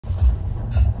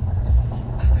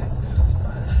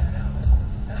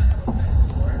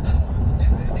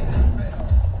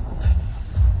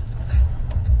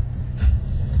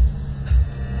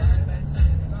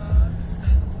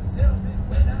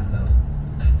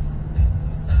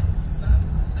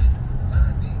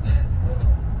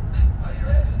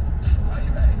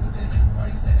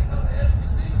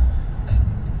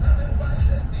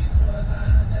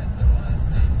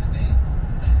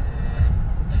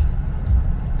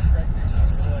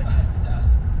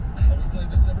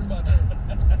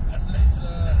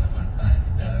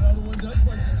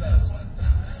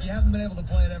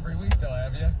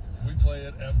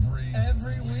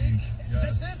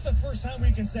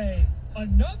can say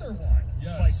another one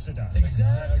bites the dust.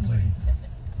 Exactly.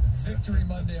 Victory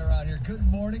Monday around here. Good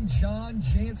morning. John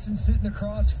Jansen sitting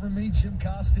across from me. Jim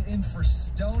Costa in for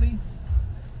Stoney.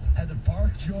 Heather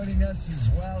Park joining us as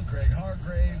well. Greg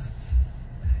Hargrave.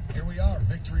 Here we are.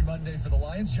 Victory Monday for the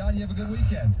Lions. John, you have a good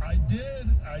weekend. I did.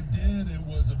 It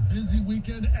was a busy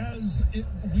weekend.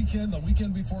 The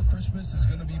weekend before Christmas is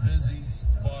going to be busy,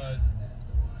 but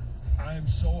I am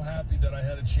so happy that I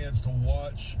had a chance to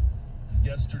watch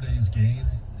yesterday's game.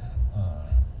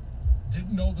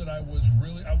 Didn't know that I wasn't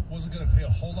going to pay a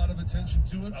whole lot of attention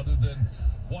to it other than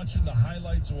watching the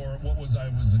highlights, or I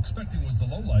was expecting was the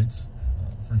lowlights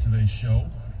for today's show.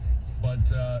 But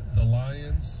the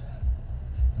Lions,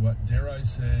 what dare I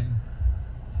say,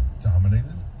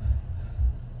 dominated?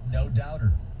 No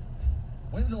doubter.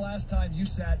 When's the last time you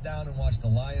sat down and watched a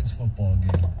Lions football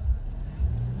game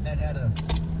and had a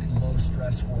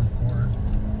low-stress fourth quarter?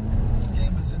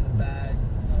 Game was in the bag.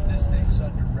 This thing's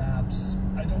under wraps.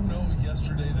 I don't know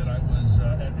yesterday that I was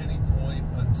at any point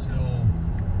until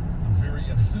the very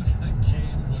end of the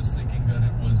game was thinking that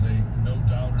it was a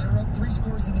no-doubter. They were up 3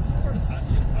 scores in the fourth.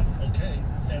 Okay,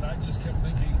 and I just kept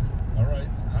thinking, all right,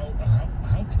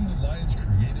 how can the Lions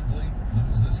creatively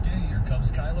lose this game? Here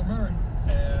comes Kyler Murray.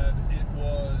 And it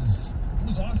was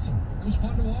awesome. It was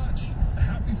fun to watch.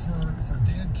 Happy for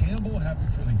Dan Campbell, happy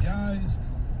for the guys.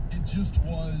 It just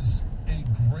was a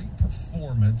great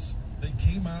performance. They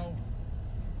came out,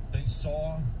 they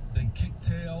saw, they kicked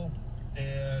tail,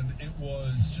 and it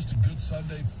was just a good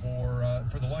Sunday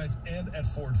for the Lions and at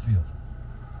Ford Field.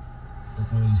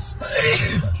 It was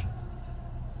special.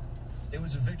 It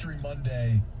was a Victory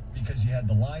Monday because you had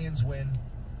the Lions win,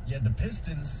 you had the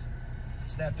Pistons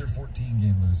snap their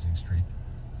 14-game losing streak,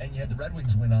 and you had the Red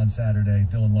Wings win on Saturday,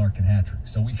 Dylan Larkin hat-trick.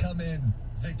 So we come in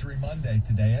Victory Monday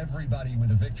today, everybody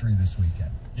with a victory this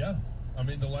weekend. Yeah. I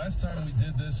mean, the last time we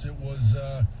did this, it was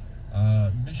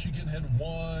Michigan had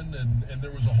won, and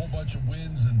there was a whole bunch of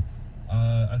wins, and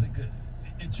I think that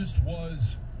it just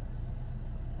was,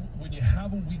 when you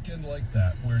have a weekend like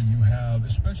that where you have,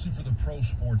 especially for the pro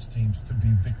sports teams, to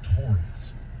be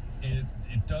victorious,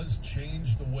 it does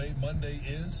change the way Monday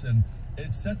is, and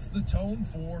it sets the tone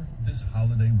for this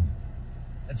holiday week.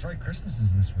 That's right, Christmas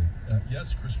is this week.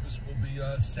 Yes, Christmas will be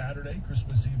Saturday,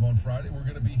 Christmas Eve on Friday. We're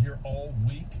going to be here all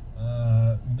week.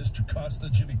 Mr. Costa,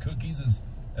 Jimmy Cookies,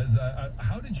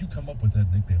 how did you come up with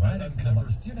that nickname? I didn't come up.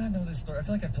 Do you not know this story? I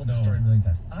feel like I've told this story a million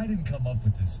times. I didn't come up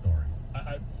with this story.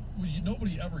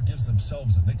 Nobody ever gives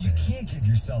themselves a nickname. You can't give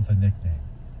yourself a nickname.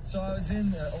 So I was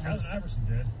in Allen Iverson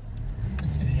did.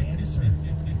 The answer.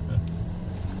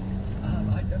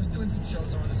 I was doing some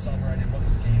shows over the summer. I did one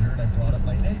with Gator, and I brought up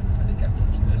my neighbor. I think I've told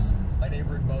you this. My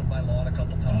neighbor had mowed my lawn a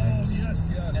couple times. Oh,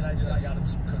 yes. And I got him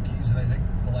some cookies, and I think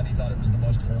Valenti thought it was the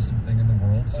most wholesome thing in the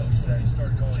world. So he said,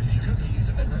 started calling Jimmy Jimmy Cookies,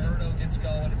 and then Roberto gets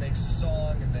going, it makes a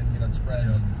song, and then, it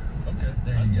spreads. Yeah. Okay.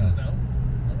 There you go. Get it now.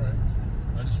 All right.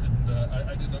 I just didn't,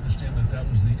 I didn't understand that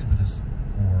was the impetus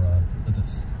for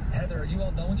this. Heather, are you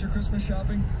all done with your Christmas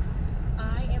shopping?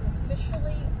 I am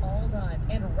officially all done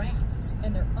and wrapped,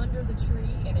 and they're under the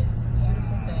tree, and it is a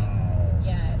beautiful thing.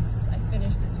 Yes, I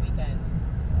finished this weekend.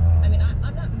 I mean,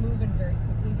 I'm not moving very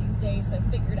quickly these days, so I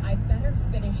figured I better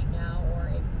finish now or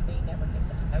it may never get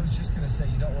done. I was just going to say,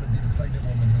 you don't want to be the pregnant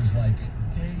woman who's like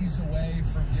days away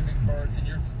from giving birth, and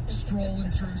you're strolling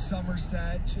through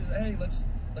Somerset. Hey, let's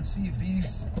see if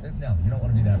these... No, you don't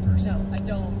want to be that person. No, I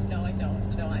don't. No, I don't.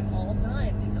 So, no, I'm all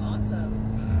done. It's awesome.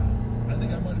 I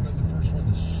think I might have been the first one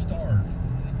to start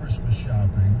Christmas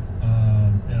shopping,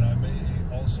 and I may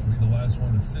also be the last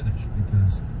one to finish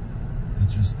because it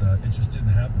just didn't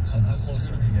happen. So how close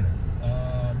are we getting?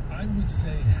 I would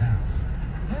say half.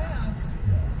 Half?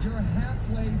 Yeah. You're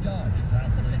halfway done.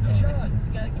 Halfway done. John,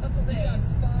 You got a couple days. you got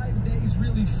 5 days,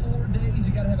 really 4 days.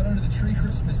 You got to have it under the tree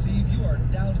Christmas Eve. You are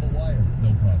down to the wire.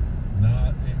 No problem.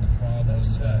 Not a problem. No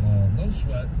sweat. At all. No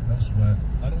sweat. No sweat.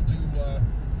 I don't do.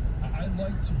 I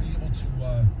like to be able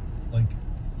to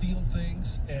feel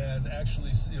things and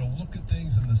actually look at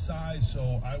things in the size.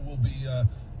 So I will be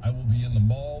in the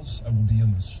malls. I will be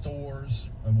in the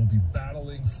stores. I will be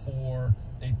battling for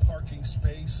a parking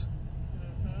space.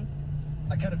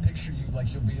 I kind of picture you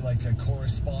like you'll be like a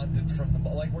correspondent from the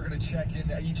mall. Like we're going to check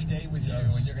in each day with you,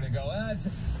 and you're going to go, it's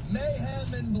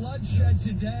mayhem and bloodshed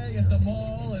today at the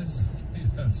mall as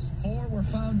 4 were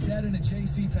found dead in a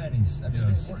JCPenney's. I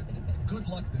mean, good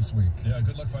luck this week. Yeah,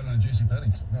 good luck finding a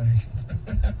JCPenney's.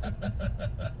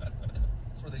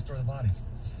 That's where they store the bodies.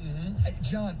 Hey,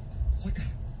 John,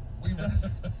 we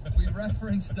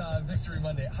referenced Victory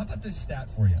Monday. How about this stat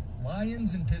for you?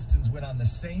 Lions and Pistons win on the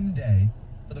same day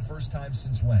for the first time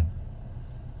since when?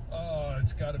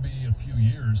 it's got to be a few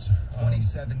years.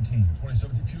 2017.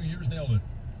 2017, a few years, nailed it.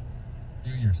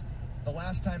 Few years. The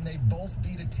last time they both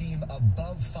beat a team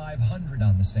above 500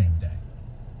 on the same day.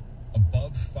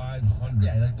 Above 500.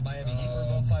 Yeah, like the Miami Heat were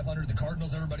above 500. The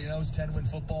Cardinals, everybody knows, 10-win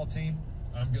football team.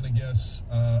 I'm going to guess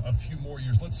a few more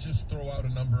years. Let's just throw out a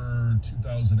number,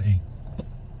 2008.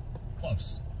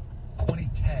 Close.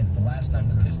 2010, the last time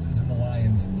the Pistons and the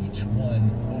Lions each won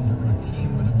over a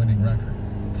team with a winning record.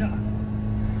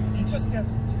 John, you just guessed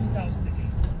 2008.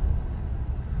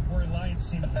 We're a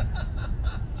Lions team.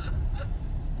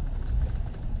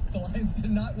 The Lions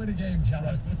did not win a game, John.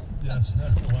 Right. Yes. Well,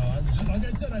 I was just, like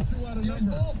I said, I threw out a You was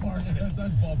number. ballparking it. Yes,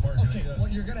 that's ballparking. Okay, yes. well,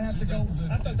 you're going to have to go.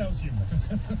 I thought that was humor.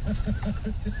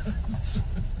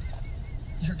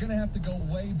 You're going to have to go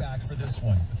way back for this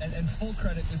one. And full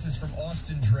credit, this is from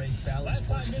Austin Drake, Valley Last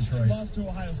time Sports Michigan Detroit. lost to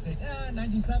Ohio State,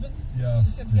 97? Yeah.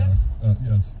 Just get a guess?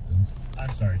 Yes.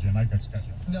 I'm sorry, Jim. I got you.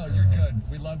 No, you're good.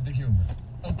 We love the humor.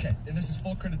 Okay, and this is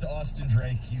full credit to Austin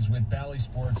Drake. He's with Valley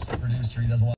Sports, the producer. He does a lot.